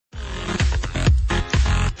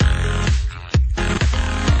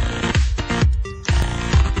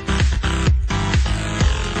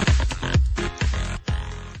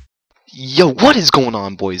Yo, what is going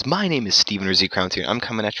on, boys? My name is Steven or zCrowNs here. I'm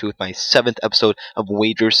coming at you with my 7th episode of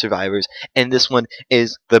WAGER Survivors, and this one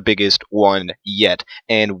is the biggest one yet.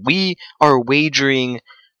 And we are wagering,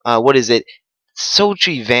 Sochi,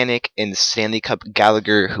 Vanek, and Stanley Cup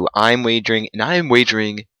Gallagher, who I'm wagering, and I am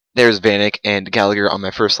wagering, there's Vanek and Gallagher on my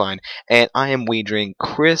first line, and I am wagering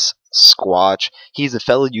Chris Squatch. He's a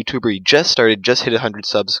fellow YouTuber. He just started, just hit 100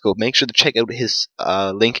 subs, so make sure to check out his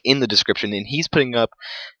link in the description, and he's putting up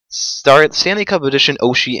Stanley Cup Edition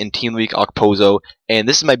Oshie and Team Week Okposo, and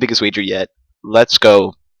this is my biggest wager yet. Let's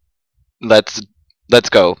go. Let's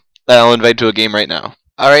go. I'll invite to a game right now.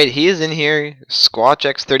 Alright, he is in here,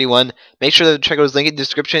 SquatchX31. Make sure to check out his link in the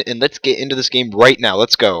description, and let's get into this game right now.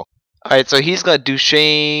 Let's go. Alright, so he's got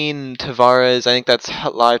Duchesne, Tavares, I think that's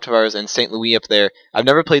Live Tavares, and St. Louis up there. I've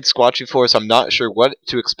never played Squatch before, so I'm not sure what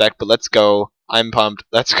to expect, but let's go. I'm pumped.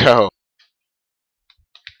 Let's go.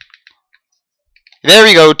 There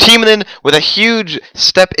we go, teaming in with a huge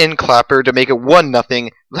step-in clapper to make it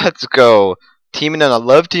 1-0. Let's go. Teaming in, I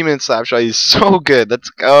love teaming in Slapshot. He's so good.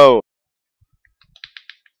 Let's go.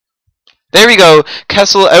 There we go.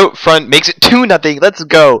 Kessel out front makes it 2-0. Let's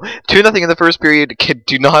go. 2-0 in the first period. Kid,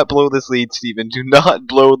 do not blow this lead, Steven. Do not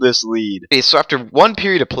blow this lead. Okay, so after one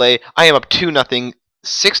period of play, I am up 2-0.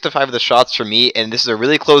 6-5 of the shots for me, and this is a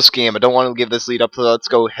really close game. I don't want to give this lead up, so let's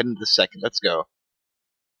go head into the second. Let's go.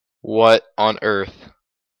 What on earth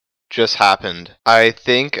just happened? I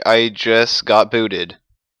think I just got booted.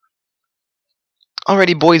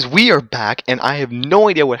 Alrighty, boys, we are back, and I have no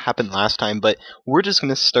idea what happened last time, but we're just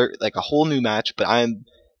gonna start like a whole new match. But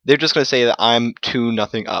they're just gonna say that I'm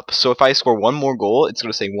 2-0 up. So if I score one more goal, it's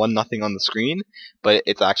gonna say 1-0 on the screen, but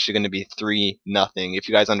it's actually gonna be 3-0. If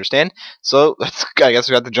you guys understand. So I guess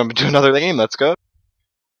we have to jump into another game. Let's go.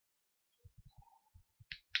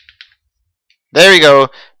 There we go.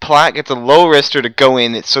 Platt gets a low wrister to go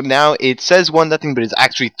in. So now it says 1-0, but it's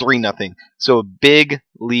actually 3-0. So a big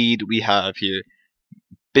lead we have here.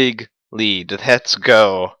 Big lead. Let's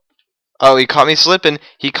go. Oh, he caught me slipping.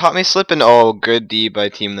 He caught me slipping. Oh, good D by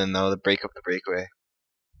team then, though. The break up the breakaway.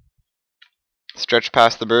 Stretch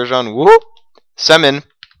past the Bergeron. Whoop. Semin.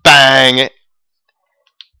 Bang.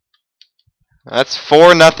 That's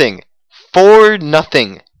 4-0.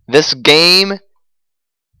 4-0. This game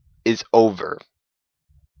is over.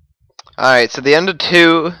 Alright, so the end of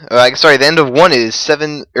the end of one is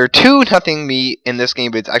 2-0 me in this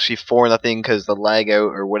game, but it's actually 4-0 because the lag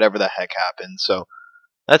out or whatever the heck happened. So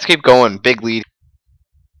let's keep going. Big lead.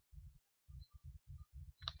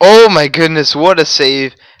 Oh my goodness, what a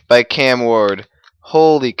save by Cam Ward.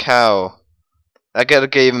 Holy cow. That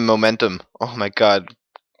gave him momentum. Oh my god.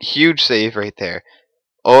 Huge save right there.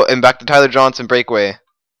 Oh, and back to Tyler Johnson breakaway.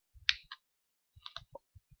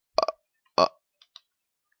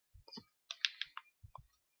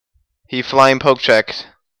 He flying poke checked,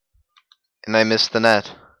 and I missed the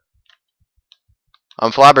net.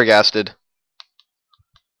 I'm flabbergasted.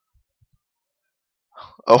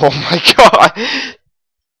 Oh my god!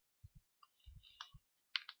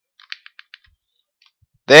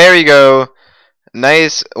 There we go.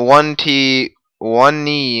 Nice 1T, 1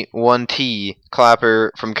 knee, 1T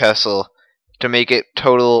clapper from Kessel to make it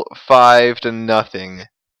total 5-0.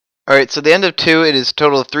 Alright, so the end of 2, it is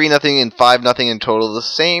total of 3-0 and 5-0 in total. The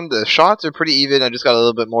same, the shots are pretty even. I just got a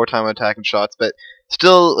little bit more time on attacking shots, but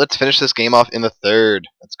still, let's finish this game off in the third.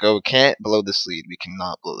 Let's go. We can't blow this lead. We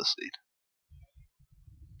cannot blow this lead.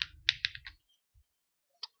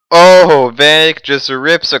 Oh, Vanek just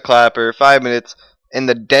rips a clapper. 5 minutes in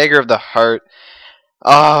the dagger of the heart.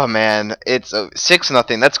 Oh, man. It's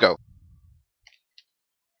 6-0. Let's go.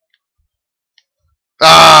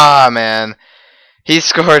 Ah, man. He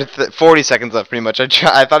scored 40 seconds left, pretty much.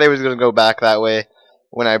 I thought he was going to go back that way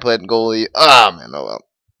when I played goalie. Ah, man, oh well.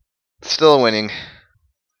 Still winning.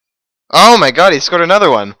 Oh my god, he scored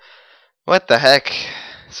another one. What the heck?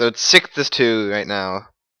 So it's 6-2 right now.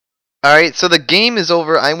 Alright, so the game is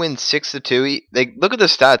over. I win 6-2. Look at the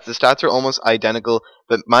stats. The stats are almost identical,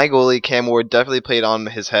 but my goalie, Cam Ward, definitely played on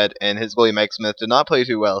his head, and his goalie, Mike Smith, did not play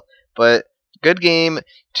too well. But good game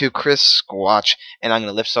to Chris Squatch, and I'm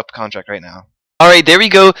going to lift up the contract right now. Alright, there we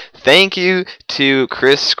go. Thank you to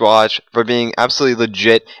Chris Squatch for being absolutely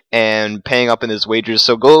legit and paying up in his wagers.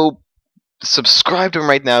 So go subscribe to him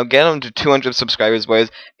right now. Get him to 200 subscribers, boys.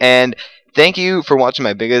 And thank you for watching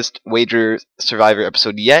my biggest Wager Survivor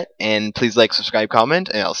episode yet. And please like, subscribe, comment,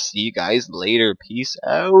 and I'll see you guys later. Peace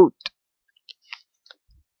out.